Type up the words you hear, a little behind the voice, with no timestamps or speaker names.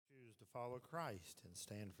follow Christ and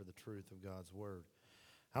stand for the truth of God's Word.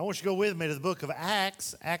 I want you to go with me to the book of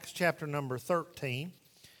Acts, Acts chapter number 13,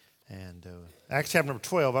 and Acts chapter number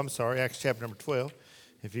 12, Acts chapter number 12.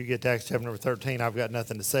 If you get to Acts chapter number 13, I've got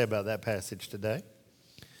nothing to say about that passage today,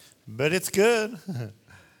 but it's good.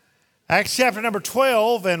 Acts chapter number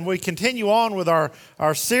 12, and we continue on with our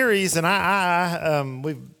series, and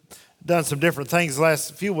we've done some different things the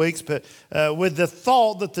last few weeks, but with the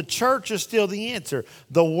thought that the church is still the answer.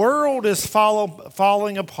 The world is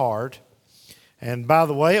falling apart, and by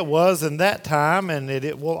the way, it was in that time, and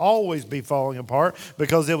it will always be falling apart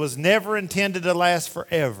because it was never intended to last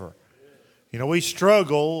forever. You know, we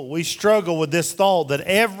struggle with this thought that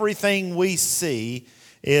everything we see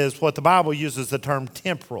is what the Bible uses the term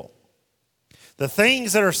temporal. The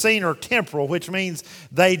things that are seen are temporal, which means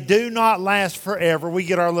they do not last forever. We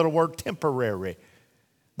get our little word temporary.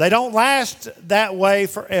 They don't last that way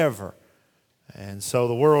forever. And so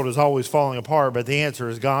the world is always falling apart, but the answer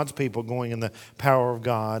is God's people going in the power of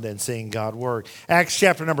God and seeing God work. Acts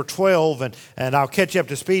chapter number 12, and I'll catch you up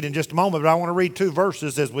to speed in just a moment, but I want to read two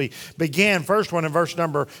verses as we begin. First one in verse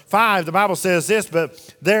number 5, the Bible says this,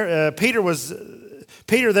 but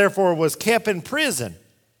Peter therefore was kept in prison.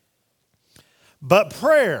 But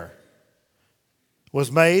prayer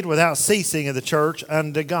was made without ceasing in the church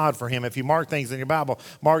unto God for him. If you mark things in your Bible,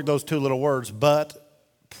 mark those two little words, but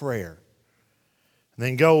prayer. And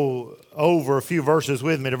then go over a few verses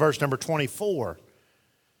with me to verse number 24.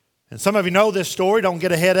 And some of you know this story. Don't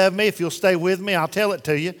get ahead of me. If you'll stay with me, I'll tell it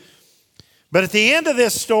to you. But at the end of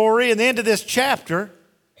this story, and the end of this chapter,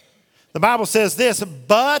 the Bible says this,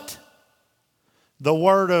 but the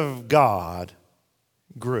word of God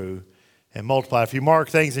grew and multiplied. If you mark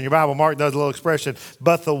things in your Bible, mark those little expression,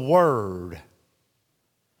 but the word.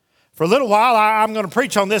 For a little while, I'm going to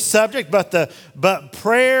preach on this subject, but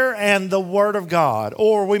prayer and the word of God.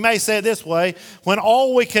 Or we may say it this way, when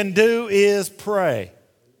all we can do is pray.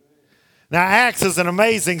 Now, Acts is an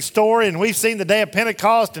amazing story, and we've seen the day of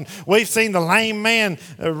Pentecost, and we've seen the lame man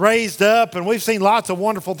raised up, and we've seen lots of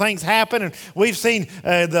wonderful things happen, and we've seen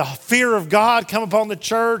the fear of God come upon the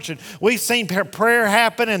church, and we've seen prayer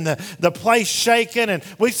happen and the place shaken, and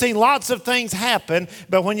we've seen lots of things happen.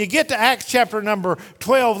 But when you get to Acts chapter number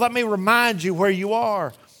 12, let me remind you where you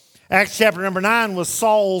are. Acts chapter number 9 was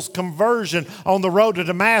Saul's conversion on the road to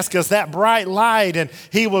Damascus, that bright light, and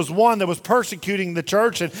he was one that was persecuting the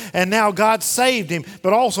church, and now God saved him.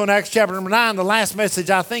 But also in Acts chapter number 9, the last message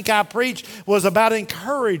I think I preached was about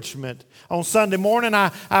encouragement. On Sunday morning,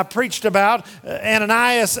 I preached about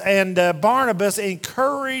Ananias and Barnabas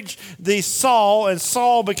encouraged the Saul, and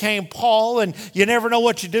Saul became Paul, and you never know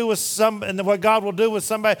what you do with and what God will do with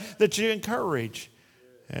somebody that you encourage.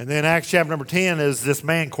 And then Acts chapter number 10 is this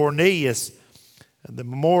man Cornelius, the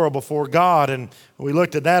memorial before God. And we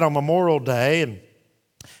looked at that on Memorial Day and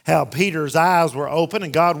how Peter's eyes were open.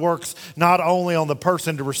 And God works not only on the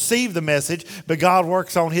person to receive the message, but God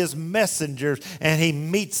works on his messengers. And he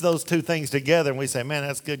meets those two things together. And we say, man,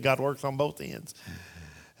 that's good. God works on both ends.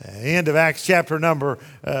 End of Acts chapter number,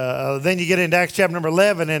 then you get into Acts chapter number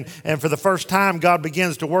 11, and for the first time God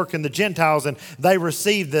begins to work in the Gentiles, and they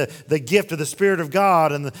receive the gift of the Spirit of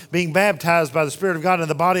God and being baptized by the Spirit of God in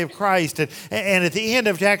the body of Christ. And at the end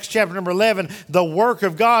of Acts chapter number 11, the work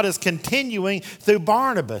of God is continuing through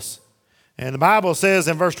Barnabas. And the Bible says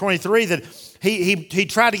in verse 23 that he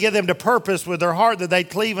tried to get them to purpose with their heart that they'd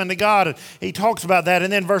cleave unto God. And he talks about that.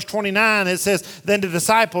 And then verse 29, it says, then the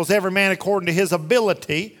disciples, every man according to his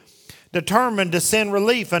ability, determined to send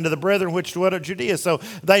relief unto the brethren which dwelt at Judea. So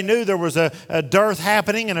they knew there was a dearth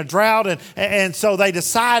happening and a drought, and so they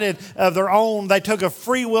decided of their own, they took a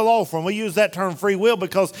free will offering. We use that term free will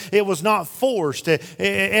because it was not forced.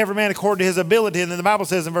 Every man according to his ability. And then the Bible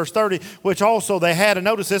says in verse 30, which also they had, and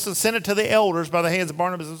notice this, and sent it to the elders by the hands of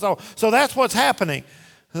Barnabas and Saul. So that's what's happening.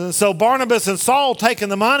 So Barnabas and Saul taking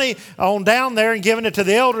the money on down there and giving it to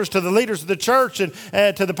the elders, to the leaders of the church, and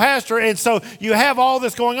to the pastor. And so you have all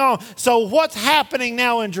this going on. So what's happening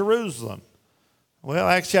now in Jerusalem? Well,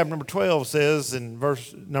 Acts chapter number 12 says in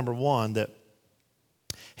verse number 1 that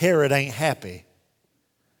Herod ain't happy.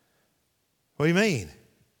 What do you mean?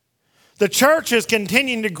 The church is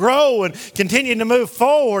continuing to grow and continuing to move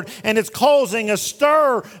forward, and it's causing a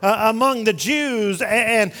stir among the Jews,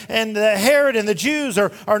 and Herod and the Jews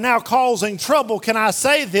are now causing trouble. Can I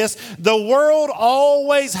say this? The world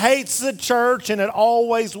always hates the church, and it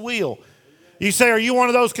always will. You say, are you one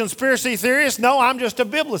of those conspiracy theorists? No, I'm just a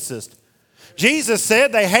biblicist. Jesus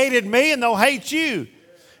said they hated me and they'll hate you.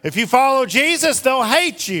 If you follow Jesus, they'll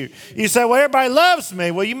hate you. You say, well, everybody loves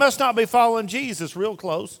me. Well, you must not be following Jesus. Real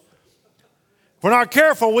close. If we're not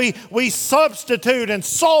careful, we substitute and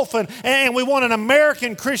soften, and we want an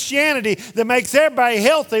American Christianity that makes everybody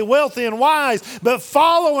healthy, wealthy, and wise. But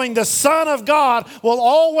following the Son of God will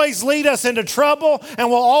always lead us into trouble and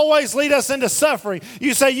will always lead us into suffering.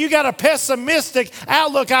 You say, you got a pessimistic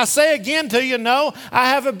outlook. I say again to you, no, I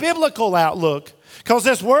have a biblical outlook. Because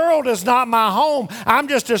this world is not my home. I'm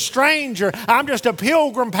just a stranger. I'm just a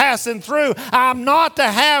pilgrim passing through. I'm not to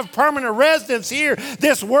have permanent residence here.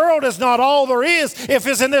 This world is not all there is. If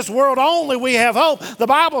it's in this world only, we have hope. The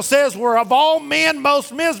Bible says we're of all men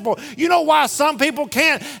most miserable. You know why some people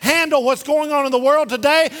can't handle what's going on in the world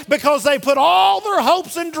today? Because they put all their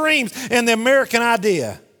hopes and dreams in the American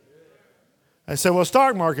idea. They say, well,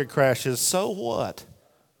 stock market crashes, so what?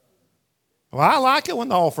 Well, I like it when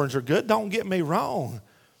the offerings are good. Don't get me wrong.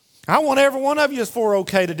 I want every one of you is for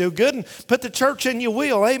okay to do good and put the church in your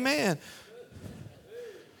will. Amen.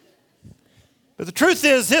 But the truth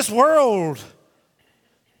is, this world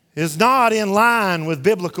is not in line with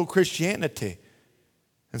biblical Christianity.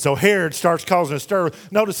 And so Herod starts causing a stir.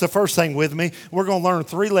 Notice the first thing with me. We're going to learn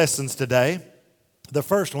 3 lessons today. The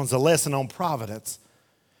first one's a lesson on providence.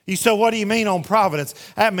 You say, what do you mean on providence?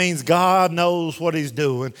 That means God knows what he's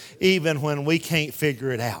doing even when we can't figure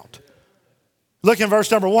it out. Look in verse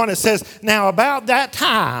number 1. It says, now about that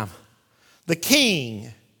time,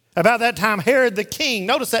 Herod the king,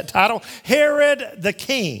 notice that title, Herod the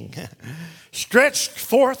king, stretched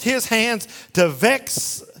forth his hands to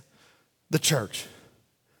vex the church.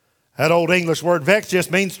 That old English word vex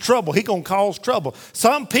just means trouble. He's going to cause trouble.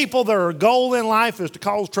 Some people, their goal in life is to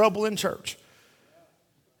cause trouble in church.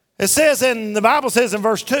 It says, and the Bible says in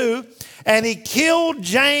verse 2, and he killed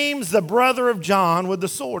James, the brother of John, with the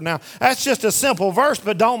sword. Now, that's just a simple verse,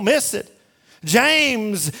 but don't miss it.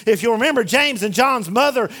 James, if you remember, James and John's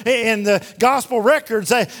mother in the gospel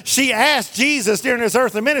records, she asked Jesus during his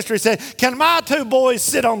earthly ministry, said, can my 2 boys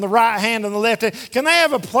sit on the right hand and the left hand? Can they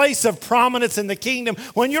have a place of prominence in the kingdom?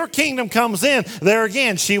 When your kingdom comes in, there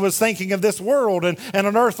again, she was thinking of this world and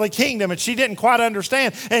an earthly kingdom, and she didn't quite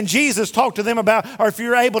understand. And Jesus talked to them about, or if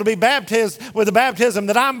you're able to be baptized with the baptism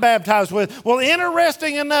that I'm baptized with. Well,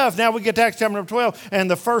 interesting enough, now we get to Acts chapter number 12,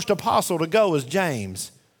 and the first apostle to go is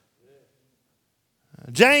James.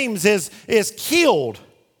 James is killed.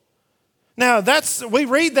 Now, we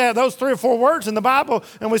read those 3 or 4 words in the Bible,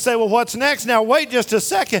 and we say, well, what's next? Now, wait just a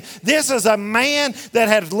second. This is a man that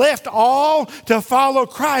had left all to follow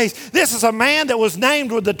Christ. This is a man that was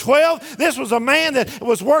named with the 12. This was a man that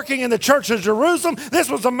was working in the church of Jerusalem. This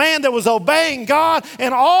was a man that was obeying God,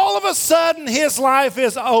 and all of a sudden, his life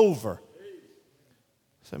is over.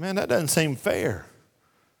 So, man, that doesn't seem fair.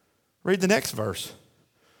 Read the next verse.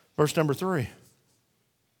 Verse number 3.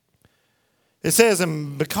 It says,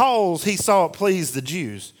 and because he saw it please the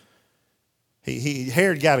Jews,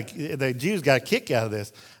 the Jews got a kick out of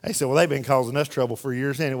this. They said, well, they've been causing us trouble for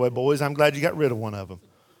years anyway, boys. I'm glad you got rid of one of them.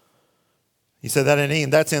 He said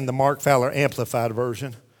that that's in the Mark Fowler Amplified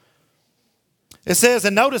version. It says,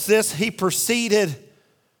 and notice this, he proceeded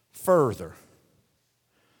further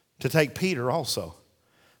to take Peter also.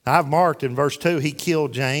 Now, I've marked in verse 2, he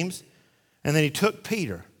killed James, and then he took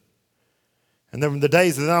Peter. And then the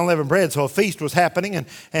days of the unleavened bread, so a feast was happening,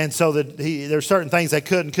 and so there's certain things they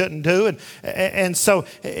could and couldn't do, and so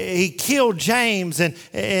he killed James,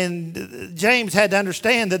 and James had to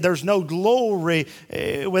understand that there's no glory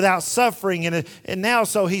without suffering, and now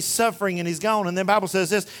so he's suffering and he's gone, and then the Bible says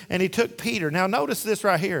this, and he took Peter. Now notice this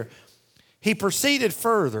right here. He proceeded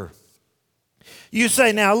further. You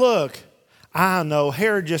say, now look, I know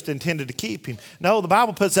Herod just intended to keep him. No, the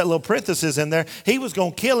Bible puts that little parenthesis in there. He was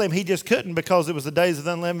going to kill him. He just couldn't because it was the days of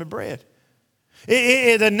the unleavened bread.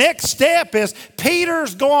 The next step is Peter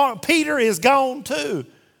is gone too.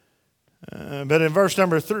 But in verse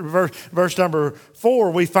number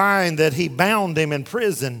 4, we find that he bound him in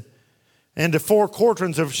prison into 4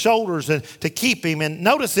 quarterings of shoulders to keep him. And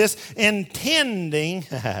notice this, intending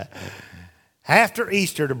after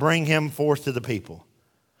Easter to bring him forth to the people.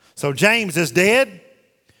 So James is dead,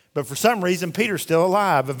 but for some reason, Peter's still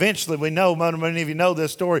alive. Eventually, we know, many of you know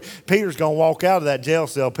this story, Peter's going to walk out of that jail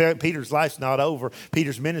cell. Peter's life's not over.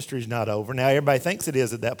 Peter's ministry's not over. Now, everybody thinks it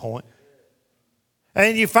is at that point.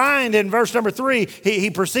 And you find in verse number 3,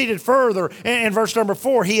 he proceeded further. In verse number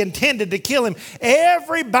 4, he intended to kill him.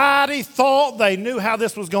 Everybody thought they knew how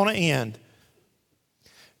this was going to end.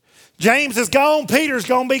 James is gone. Peter's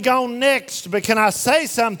going to be gone next. But can I say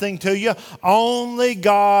something to you? Only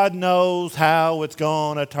God knows how it's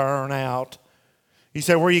going to turn out. You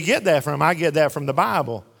say, where you get that from? I get that from the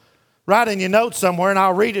Bible. Write in your notes somewhere, and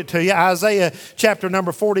I'll read it to you. Isaiah chapter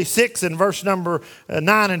number 46 and verse number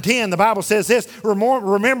 9 and 10. The Bible says this,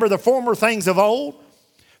 remember the former things of old,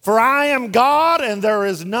 for I am God and there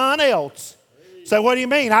is none else. So what do you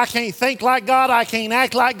mean? I can't think like God. I can't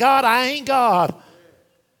act like God. I ain't God.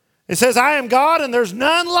 It says, I am God and there's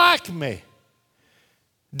none like me.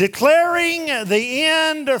 Declaring the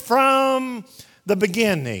end from the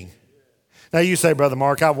beginning. Now you say, Brother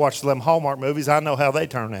Mark, I've watched them Hallmark movies. I know how they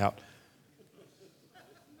turn out.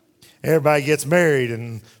 Everybody gets married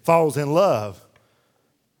and falls in love.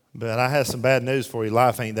 But I have some bad news for you.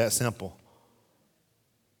 Life ain't that simple.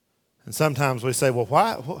 And sometimes we say, well,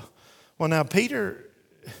 why? Well, now, Peter,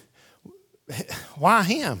 why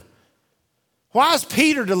him? Why is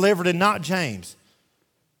Peter delivered and not James?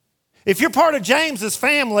 If you're part of James's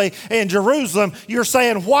family in Jerusalem, you're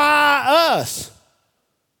saying, why us?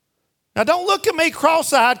 Now, don't look at me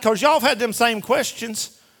cross-eyed because y'all have had them same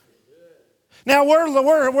questions. Now,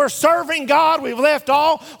 we're serving God. We've left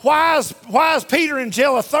all. Why is Peter in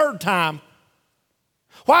jail a third time?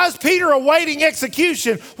 Why is Peter awaiting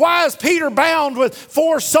execution? Why is Peter bound with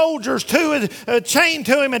 4 soldiers, 2 chained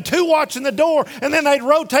to him and 2 watching the door, and then they'd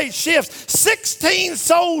rotate shifts? 16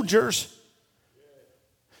 soldiers.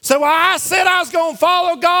 So I said I was going to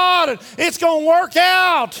follow God and it's going to work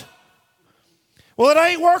out. Well, it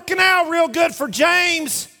ain't working out real good for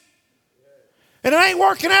James. And it ain't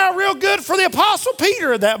working out real good for the Apostle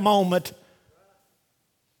Peter at that moment.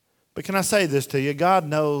 But can I say this to you? God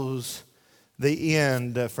knows the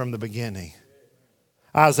end from the beginning.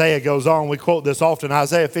 Isaiah goes on. We quote this often.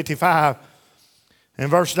 Isaiah 55 and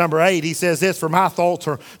verse number 8. He says this, for my thoughts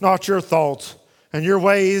are not your thoughts, and your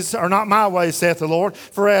ways are not my ways, saith the Lord.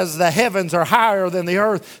 For as the heavens are higher than the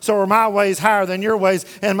earth, so are my ways higher than your ways,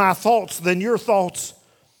 and my thoughts than your thoughts.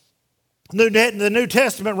 The New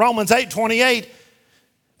Testament, Romans 8:28.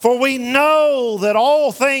 For we know that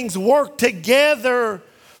all things work together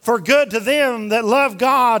for good to them that love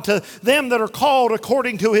God, to them that are called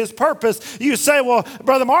according to his purpose. You say, well,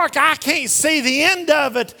 Brother Mark, I can't see the end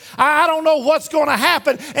of it. I don't know what's going to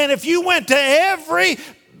happen. And if you went to every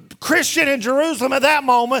Christian in Jerusalem at that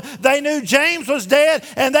moment, they knew James was dead,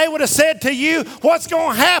 and they would have said to you, what's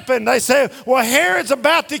going to happen? They said, well, Herod's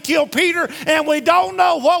about to kill Peter, and we don't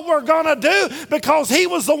know what we're going to do because he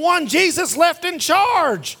was the one Jesus left in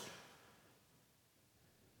charge.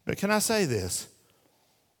 But can I say this?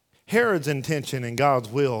 Herod's intention and God's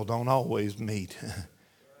will don't always meet.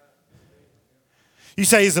 You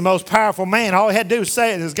say he's the most powerful man. All he had to do was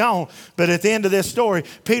say it, is gone. But at the end of this story,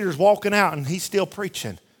 Peter's walking out and he's still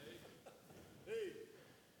preaching.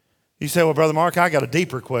 You say, well, Brother Mark, I got a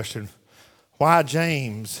deeper question. Why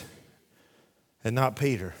James and not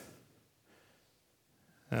Peter?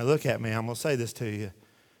 Now look at me. I'm going to say this to you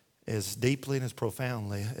as deeply and as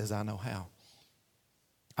profoundly as I know how.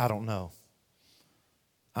 I don't know.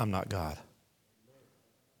 I'm not God.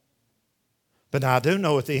 But now I do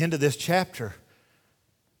know at the end of this chapter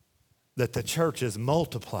that the church is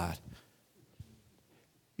multiplied.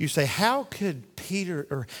 You say, how could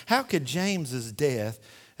James's death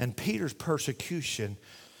and Peter's persecution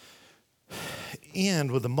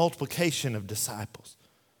end with the multiplication of disciples?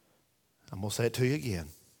 I'm going to say it to you again.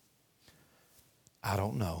 I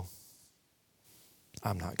don't know.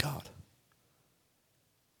 I'm not God.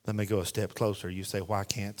 Let me go a step closer. You say, why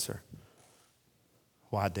cancer?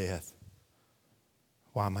 Why death?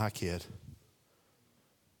 Why my kid?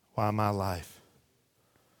 Why my life?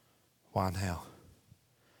 Why now?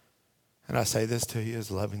 And I say this to you as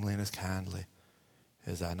lovingly and as kindly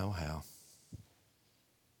as I know how.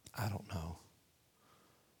 I don't know.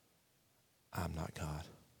 I'm not God.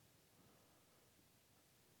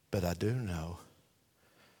 But I do know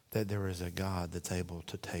that there is a God that's able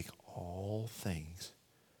to take all things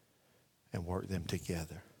and work them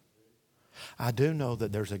together. I do know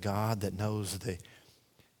that there's a God that knows the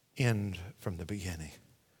end from the beginning.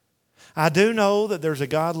 I do know that there's a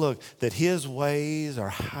God, look, that his ways are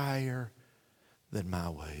higher than my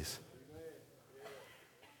ways.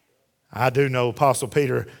 I do know Apostle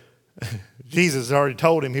Peter, Jesus already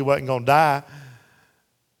told him he wasn't going to die.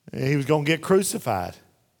 He was going to get crucified.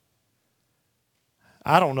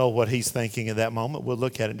 I don't know what he's thinking at that moment. We'll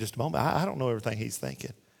look at it in just a moment. I don't know everything he's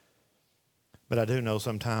thinking. But I do know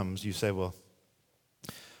sometimes you say, well,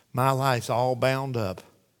 my life's all bound up,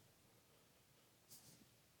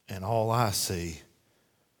 and all I see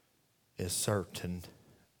is certain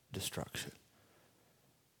destruction.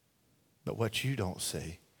 But what you don't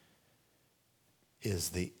see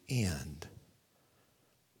is the end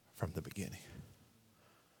from the beginning.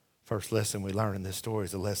 First lesson we learn in this story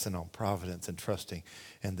is a lesson on providence and trusting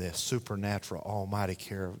in the supernatural, almighty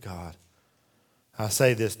care of God. I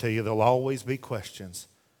say this to you, there'll always be questions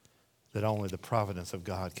that only the providence of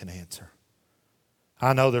God can answer.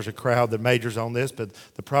 I know there's a crowd that majors on this, but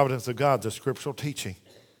the providence of God is a scriptural teaching.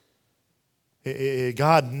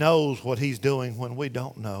 God knows what he's doing when we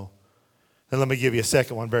don't know. And let me give you a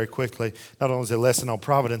second one very quickly. Not only is it a lesson on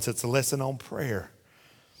providence, it's a lesson on prayer.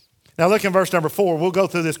 Now look in verse number 4. We'll go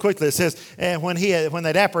through this quickly. It says, and when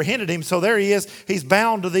they'd apprehended him, so there he is, he's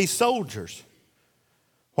bound to these soldiers.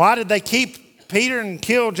 Why did they keep Peter and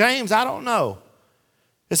kill James? I don't know.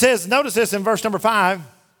 It says, notice this in verse number 5.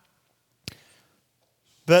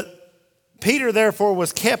 But Peter, therefore,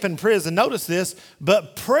 was kept in prison. Notice this,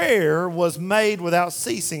 but prayer was made without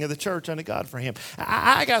ceasing of the church unto God for him.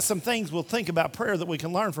 I got some things we'll think about prayer that we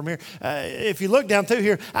can learn from here. If you look down through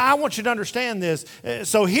here, I want you to understand this.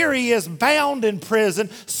 So here he is bound in prison,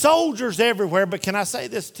 soldiers everywhere. But can I say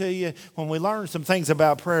this to you? When we learn some things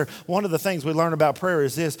about prayer, one of the things we learn about prayer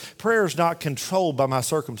is this: prayer is not controlled by my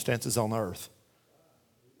circumstances on earth.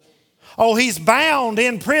 Oh, he's bound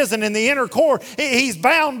in prison in the inner court. He's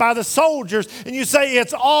bound by the soldiers. And you say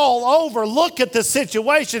it's all over. Look at the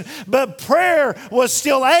situation. But prayer was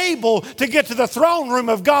still able to get to the throne room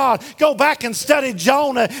of God. Go back and study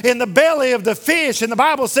Jonah in the belly of the fish. And the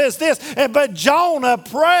Bible says this, but Jonah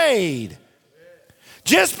prayed.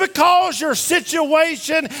 Just because your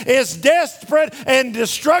situation is desperate and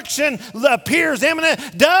destruction appears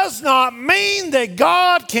imminent does not mean that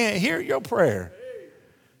God can't hear your prayer.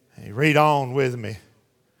 You read on with me.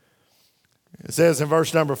 It says in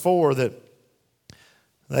verse number 4 that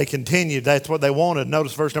they continued. That's what they wanted.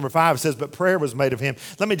 Notice verse number 5. It says, but prayer was made of him.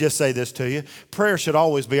 Let me just say this to you. Prayer should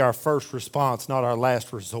always be our first response, not our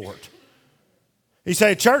last resort. You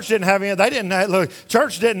say, church didn't have any.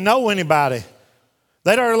 Church didn't know anybody.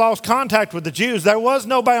 They'd already lost contact with the Jews. There was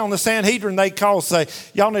nobody on the Sanhedrin they called say,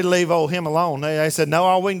 y'all need to leave old him alone. They said, no,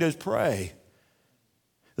 all we can do is pray.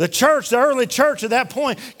 The church, the early church at that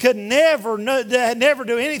point could never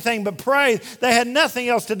do anything but pray. They had nothing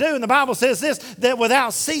else to do. And the Bible says this, that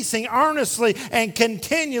without ceasing, earnestly and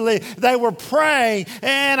continually, they were praying.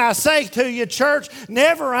 And I say to you, church,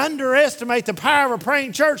 never underestimate the power of a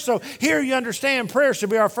praying church. So here you understand prayer should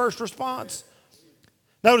be our first response.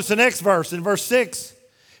 Notice the next verse, in verse 6.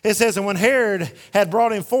 It says, and when Herod had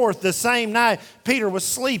brought him forth the same night, Peter was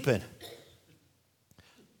sleeping.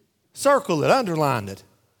 Circle it, underline it.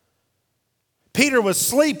 Peter was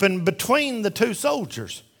sleeping between the two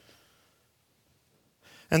soldiers.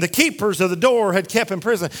 And the keepers of the door had kept him in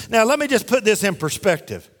prison. Now, let me just put this in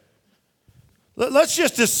perspective. Let's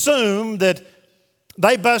just assume that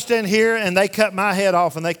they bust in here and they cut my head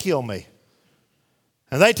off and they kill me.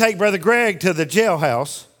 And they take Brother Greg to the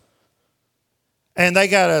jailhouse. And they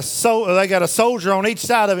got a soldier on each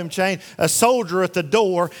side of him chained, a soldier at the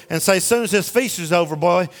door, and say, as soon as this feast is over,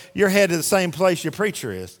 boy, you're headed to the same place your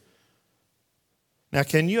preacher is. Now,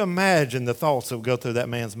 can you imagine the thoughts that would go through that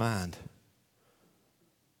man's mind?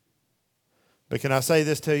 But can I say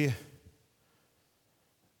this to you?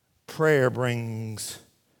 Prayer brings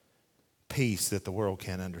peace that the world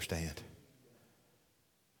can't understand.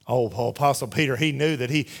 Oh, Apostle Peter, he knew that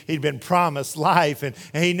he'd been promised life, and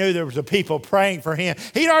he knew there was a people praying for him.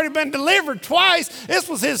 He'd already been delivered twice. This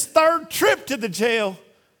was his third trip to the jail.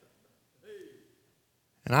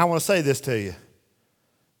 And I want to say this to you.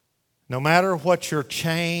 No matter what your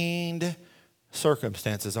chained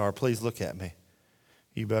circumstances are, please look at me.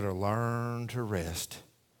 You better learn to rest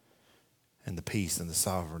in the peace and the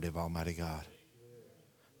sovereignty of Almighty God.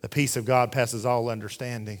 The peace of God passes all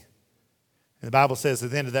understanding. And the Bible says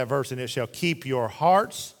at the end of that verse, and it shall keep your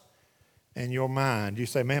hearts and your mind. You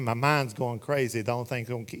say, man, my mind's going crazy. The only thing that's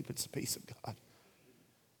going to keep it's the peace of God.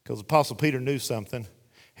 Because Apostle Peter knew something.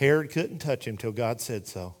 Herod couldn't touch him till God said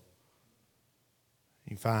so.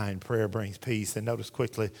 You find prayer brings peace. And notice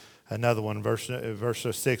quickly another one, verse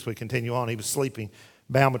 6, we continue on. He was sleeping,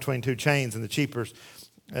 bound between two chains, and the keepers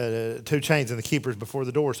before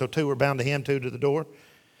the door. So two were bound to him, two to the door.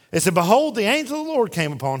 It said, behold, the angel of the Lord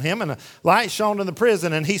came upon him, and a light shone in the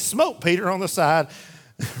prison, and he smote Peter on the side,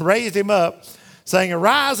 raised him up, saying,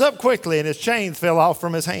 arise up quickly, and his chains fell off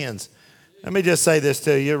from his hands. Let me just say this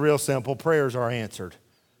to you, real simple. Prayers are answered.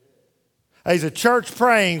 There's a church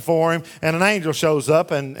praying for him, and an angel shows up,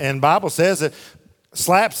 and the Bible says it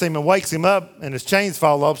slaps him and wakes him up, and his chains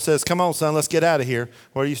fall off, says, come on, son, let's get out of here.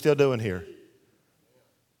 What are you still doing here?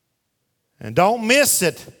 And don't miss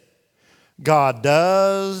it. God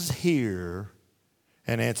does hear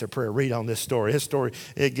and answer prayer. Read on this story. His story,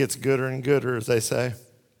 it gets gooder and gooder, as they say.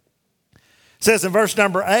 It says in verse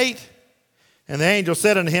number 8, And the angel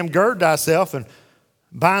said unto him, gird thyself and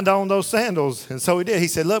bind on those sandals. And so he did. He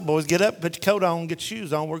said, look, boys, get up, put your coat on, get your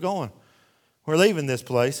shoes on. We're going. We're leaving this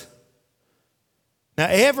place. Now,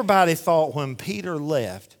 everybody thought when Peter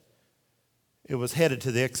left, it was headed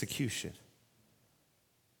to the execution.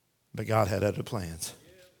 But God had other plans.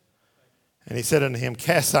 And he said unto him,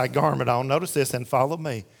 cast thy garment on. Notice this, and follow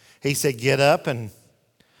me. He said, get up and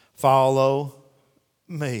follow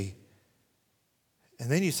me. And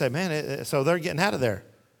then you say, man, so they're getting out of there.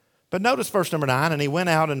 But notice verse number 9, and he went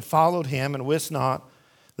out and followed him and wist not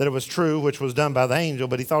that it was true, which was done by the angel,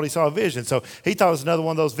 but he thought he saw a vision. So he thought it was another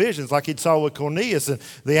one of those visions like he saw with Cornelius and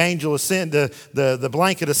the angel the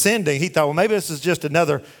blanket ascending. He thought, well, maybe this is just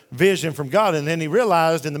another vision from God. And then he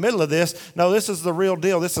realized in the middle of this, no, this is the real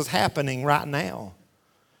deal. This is happening right now.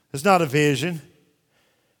 It's not a vision.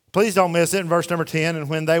 Please don't miss it in verse number 10. And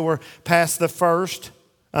when they were past the first,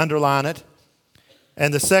 underline it,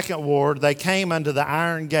 and the second ward, they came unto the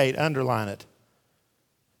iron gate, underline it.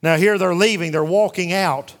 Now here they're leaving, they're walking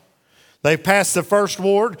out. They've passed the first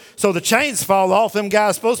ward, so the chains fall off. Them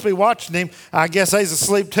guys supposed to be watching him. I guess they's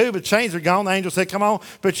asleep too, but chains are gone. The angel said, come on,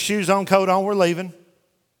 put your shoes on, coat on, we're leaving.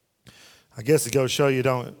 I guess it goes to show you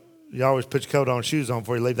always put your coat on and shoes on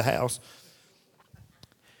before you leave the house.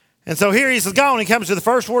 And so here he's gone. He comes to the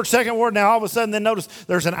first ward, second ward. Now all of a sudden, then notice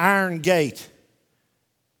there's an iron gate.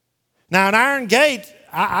 Now an iron gate,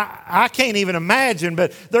 I can't even imagine,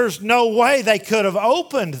 but there's no way they could have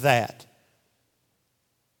opened that.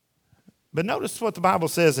 But notice what the Bible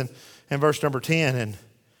says in verse number 10. And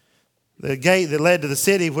the gate that led to the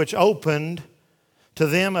city, which opened to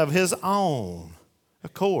them of his own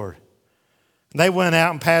accord. And they went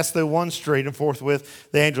out and passed through one street, and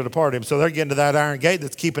forthwith the angel departed him. So they're getting to that iron gate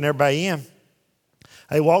that's keeping everybody in.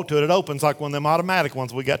 They walk to it. It opens like one of them automatic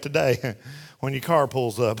ones we got today when your car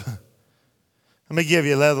pulls up. Let me give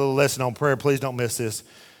you a little lesson on prayer. Please don't miss this.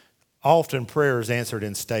 Often prayer is answered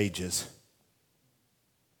in stages.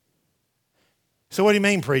 So what do you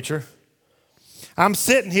mean, preacher? I'm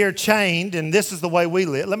sitting here chained, and this is the way we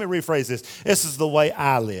live. Let me rephrase this. This is the way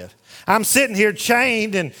I live. I'm sitting here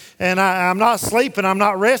chained, and I'm not sleeping. I'm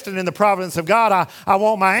not resting in the providence of God. I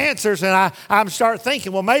want my answers, and I start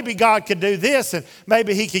thinking, well, maybe God could do this, and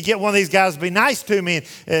maybe he could get one of these guys to be nice to me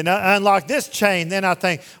and unlock this chain. Then I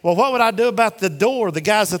think, well, what would I do about the door, the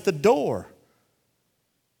guys at the door?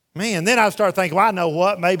 Man, then I start thinking, well, I know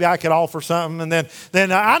what, maybe I could offer something. And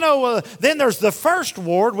then I know, then there's the first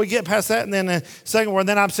ward. We get past that, and then the second ward. And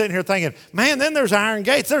then I'm sitting here thinking, man, then there's iron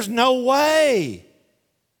gates. There's no way.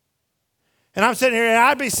 And I'm sitting here, and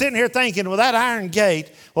I'd be sitting here thinking, well, that iron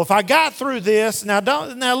gate, well, if I got through this, now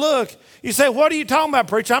look, you say, what are you talking about,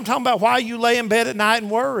 preacher? I'm talking about why you lay in bed at night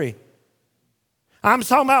and worry. I'm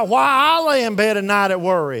talking about why I lay in bed at night and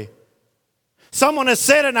worry. Someone has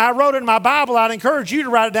said it, and I wrote it in my Bible. I'd encourage you to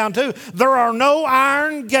write it down too. There are no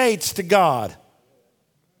iron gates to God.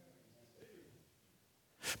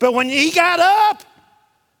 But when he got up,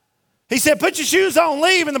 he said, put your shoes on,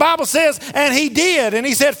 leave. And the Bible says, and he did. And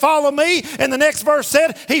he said, follow me. And the next verse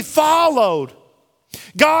said, he followed.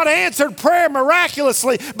 God answered prayer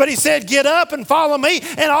miraculously, but he said, get up and follow me.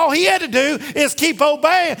 And all he had to do is keep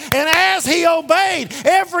obeying. And as he obeyed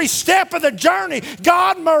every step of the journey,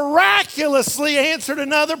 God miraculously answered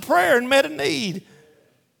another prayer and met a need.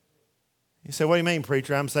 You say, what do you mean,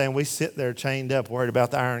 preacher? I'm saying we sit there chained up, worried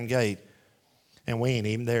about the iron gate, and we ain't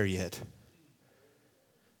even there yet.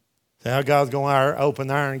 So how God's going to open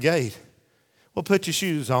the iron gate? Well, put your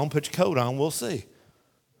shoes on, put your coat on, we'll see.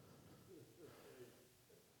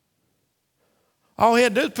 All he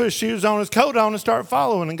had to do was put his shoes on, his coat on, and start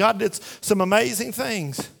following. And God did some amazing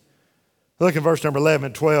things. Look at verse number 11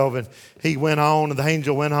 and 12. And he went on, and the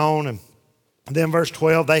angel went on. And then verse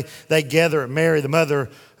 12, they gather at Mary, the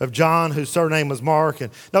mother of John, whose surname was Mark.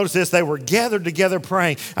 And notice this, they were gathered together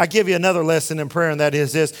praying. I give you another lesson in prayer, and that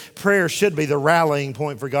is this. Prayer should be the rallying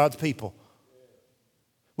point for God's people.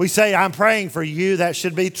 We say, I'm praying for you. That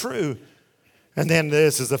should be true. And then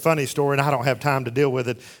this is a funny story, and I don't have time to deal with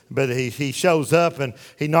it, but he shows up, and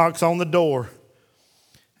he knocks on the door.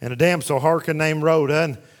 And a damsel hearkened named Rhoda,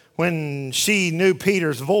 and when she knew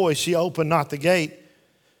Peter's voice, she opened not the gate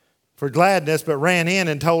for gladness, but ran in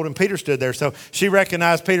and told him Peter stood there. So she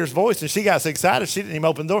recognized Peter's voice, and she got so excited, she didn't even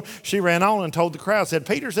open the door. She ran on and told the crowd, said,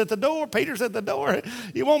 Peter's at the door, Peter's at the door.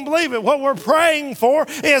 You won't believe it. What we're praying for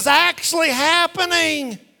is actually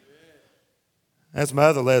happening. That's my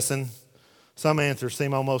other lesson. Some answers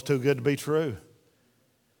seem almost too good to be true.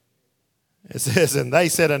 It says, and they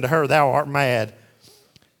said unto her, thou art mad.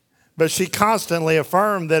 But she constantly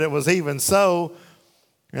affirmed that it was even so.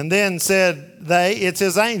 And then said it's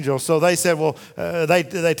his angel. So they said, well,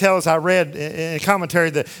 they tell us, I read in a commentary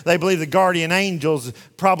that they believe the guardian angels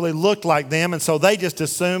probably looked like them. And so they just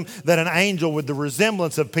assumed that an angel with the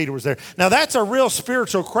resemblance of Peter was there. Now that's a real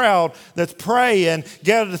spiritual crowd that's praying,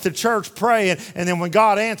 gathered at the church praying, and then when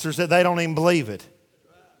God answers it, they don't even believe it.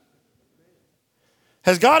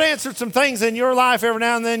 Has God answered some things in your life every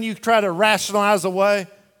now and then you try to rationalize away?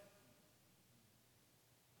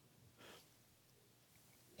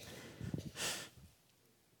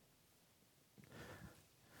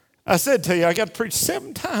 I said to you, I got to preach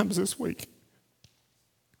 7 times this week.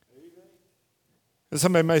 And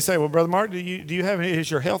somebody may say, well, Brother Mark, do you have any, is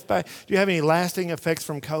your health back? Do you have any lasting effects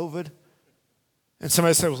from COVID? And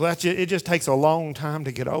somebody says, well, it just takes a long time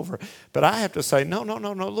to get over. But I have to say, no,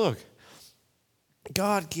 look.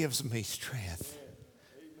 God gives me strength.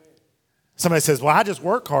 Somebody says, well, I just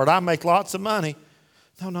work hard. I make lots of money.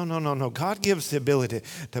 No. God gives the ability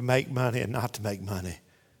to make money and not to make money.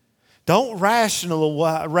 Don't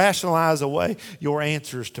rationalize away your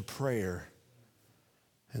answers to prayer.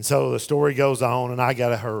 And so the story goes on, and I got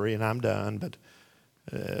to hurry, and I'm done. But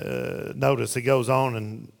notice it goes on,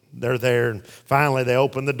 and they're there, and finally they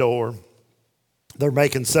open the door. They're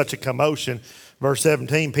making such a commotion. Verse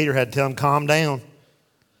 17, Peter had to tell them, calm down.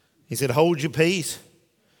 He said, hold your peace.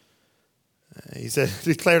 He said,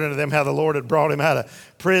 declared unto them how the Lord had brought him out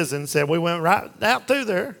of prison. Said, we went right out through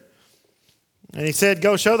there. And he said,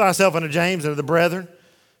 go show thyself unto James and to the brethren.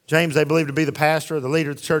 James they believed to be the pastor, the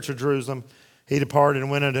leader of the church of Jerusalem. He departed and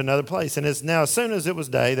went into another place. And now as soon as it was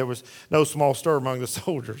day, there was no small stir among the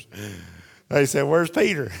soldiers. They said, where's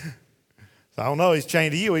Peter? I don't know, he's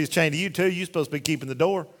chained to you. He's chained to you too. You're supposed to be keeping the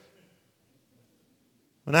door.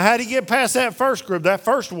 Now how did he get past that first group, that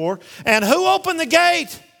first war? And who opened the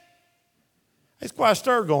gate? There's quite a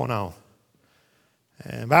stir going on.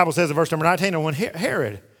 And the Bible says in verse number 19, and when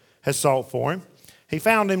Herod has sought for him, he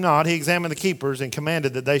found him not. He examined the keepers and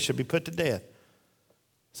commanded that they should be put to death.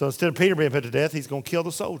 So instead of Peter being put to death, he's going to kill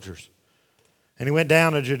the soldiers. And he went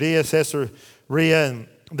down to Judea, Caesarea, and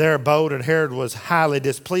there abode, and Herod was highly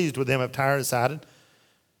displeased with them of Tyre and Sidon.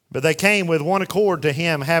 But they came with one accord to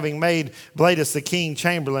him, having made Blastus the king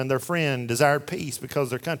chamberlain, their friend, desired peace, because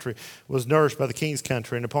their country was nourished by the king's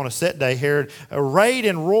country. And upon a set day, Herod, arrayed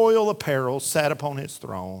in royal apparel, sat upon his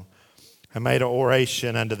throne and made an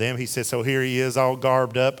oration unto them. He said, so here he is all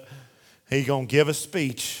garbed up. He's going to give a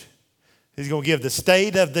speech. He's going to give the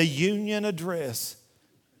State of the Union address.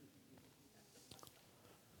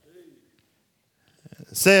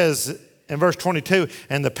 It says in verse 22,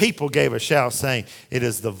 and the people gave a shout saying, it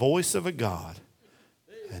is the voice of a God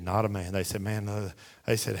and not a man. They said, man,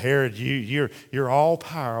 they said, Herod, you're all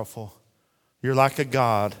powerful. You're like a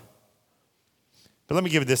God. But let me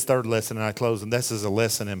give you this third lesson and I close, and this is a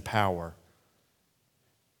lesson in power.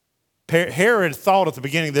 Herod thought at the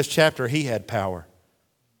beginning of this chapter he had power.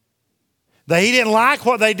 He didn't like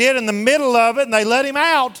what they did in the middle of it, and they let him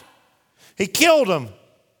out. He killed them.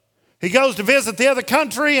 He goes to visit the other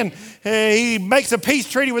country, and he makes a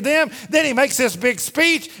peace treaty with them. Then he makes this big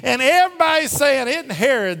speech, and everybody's saying, isn't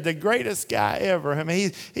Herod the greatest guy ever? I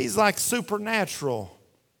mean, he's like supernatural.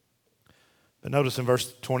 But notice in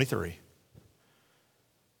verse 23,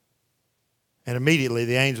 and immediately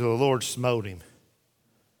the angel of the Lord smote him,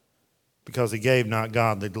 because he gave not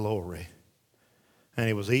God the glory. And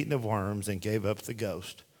he was eaten of worms and gave up the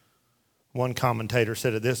ghost. One commentator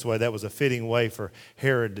said it this way, that was a fitting way for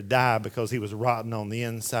Herod to die because he was rotten on the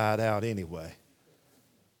inside out anyway.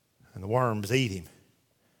 And the worms eat him.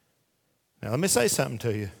 Now let me say something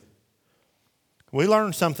to you. We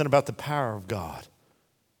learned something about the power of God.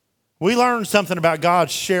 We learned something about God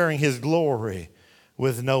sharing his glory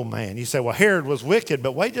with no man. You say, well, Herod was wicked,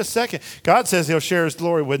 but wait just a second. God says he'll share his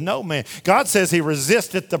glory with no man. God says he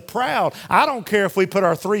resisteth the proud. I don't care if we put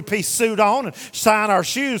our 3-piece suit on and shine our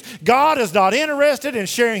shoes. God is not interested in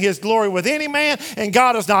sharing his glory with any man, and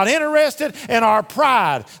God is not interested in our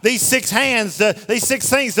pride. These 6 things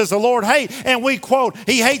does the Lord hate, and we quote,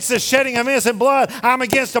 he hates the shedding of innocent blood. I'm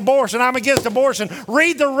against abortion. I'm against abortion.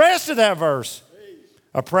 Read the rest of that verse.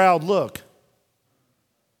 A proud look.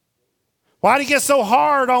 Why did he get so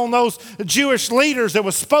hard on those Jewish leaders that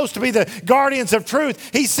was supposed to be the guardians of truth?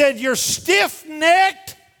 He said, you're stiff-necked.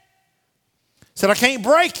 He said, I can't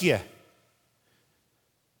break you.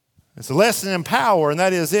 It's a lesson in power, and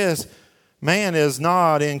that is this. Man is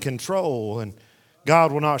not in control, and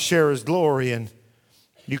God will not share his glory, and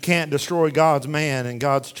you can't destroy God's man and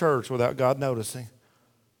God's church without God noticing.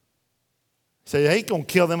 He said, he ain't going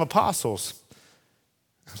to kill them apostles.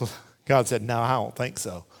 God said, no, I don't think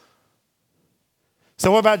so.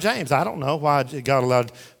 So what about James? I don't know why God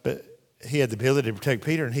allowed, but he had the ability to protect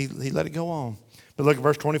Peter, and he let it go on. But look at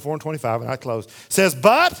verse 24 and 25, and I close. It says,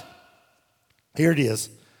 but, here it is,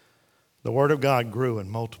 the word of God grew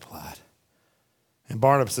and multiplied. And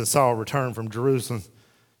Barnabas and Saul returned from Jerusalem,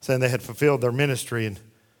 saying they had fulfilled their ministry, and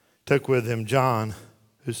took with them John,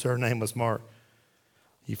 whose surname was Mark.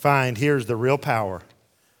 You find here's the real power.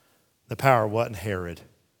 The power wasn't Herod.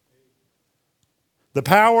 The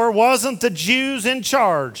power wasn't the Jews in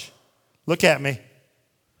charge. Look at me.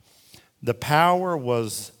 The power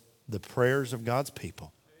was the prayers of God's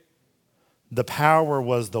people. The power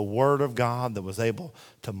was the word of God that was able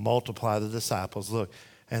to multiply the disciples. Look,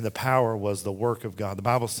 and the power was the work of God. The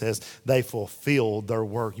Bible says they fulfilled their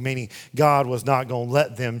work, meaning God was not going to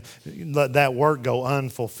let that work go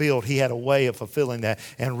unfulfilled. He had a way of fulfilling that.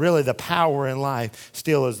 And really the power in life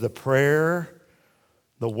still is the prayer,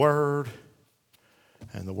 the word,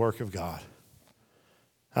 and the work of God.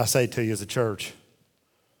 I say to you as a church,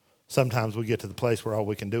 sometimes we get to the place where all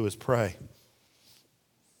we can do is pray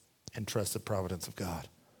and trust the providence of God.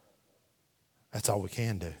 That's all we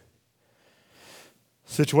can do.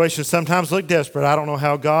 Situations sometimes look desperate. I don't know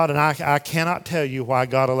how God, and I cannot tell you why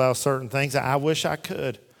God allows certain things. I wish I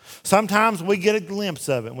could. Sometimes we get a glimpse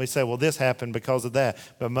of it and we say, well, this happened because of that.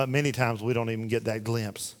 But many times we don't even get that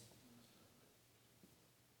glimpse.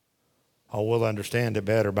 Oh, we'll understand it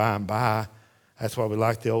better by and by. That's why we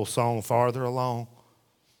like the old song, Farther Along.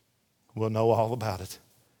 We'll know all about it.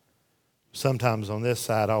 Sometimes on this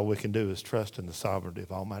side, all we can do is trust in the sovereignty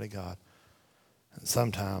of Almighty God. And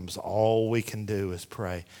sometimes all we can do is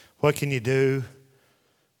pray. What can you do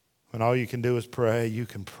when all you can do is pray? You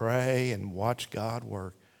can pray and watch God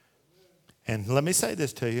work. And let me say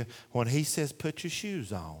this to you. When he says put your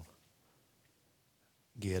shoes on,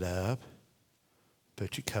 get up,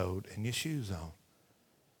 put your coat and your shoes on,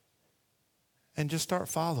 and just start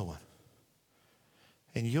following.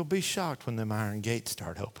 And you'll be shocked when them iron gates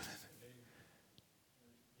start opening.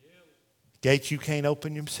 Gates you can't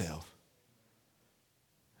open yourself.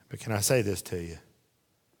 But can I say this to you?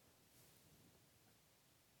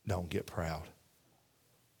 Don't get proud.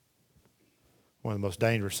 One of the most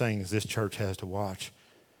dangerous things this church has to watch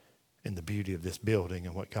in the beauty of this building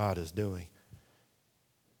and what God is doing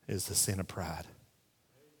is the sin of pride.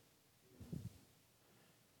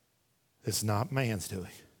 It's not man's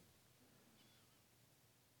doing.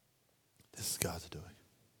 This is God's doing.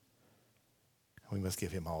 We must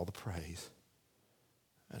give him all the praise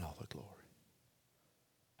and all the glory.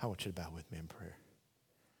 I want you to bow with me in prayer.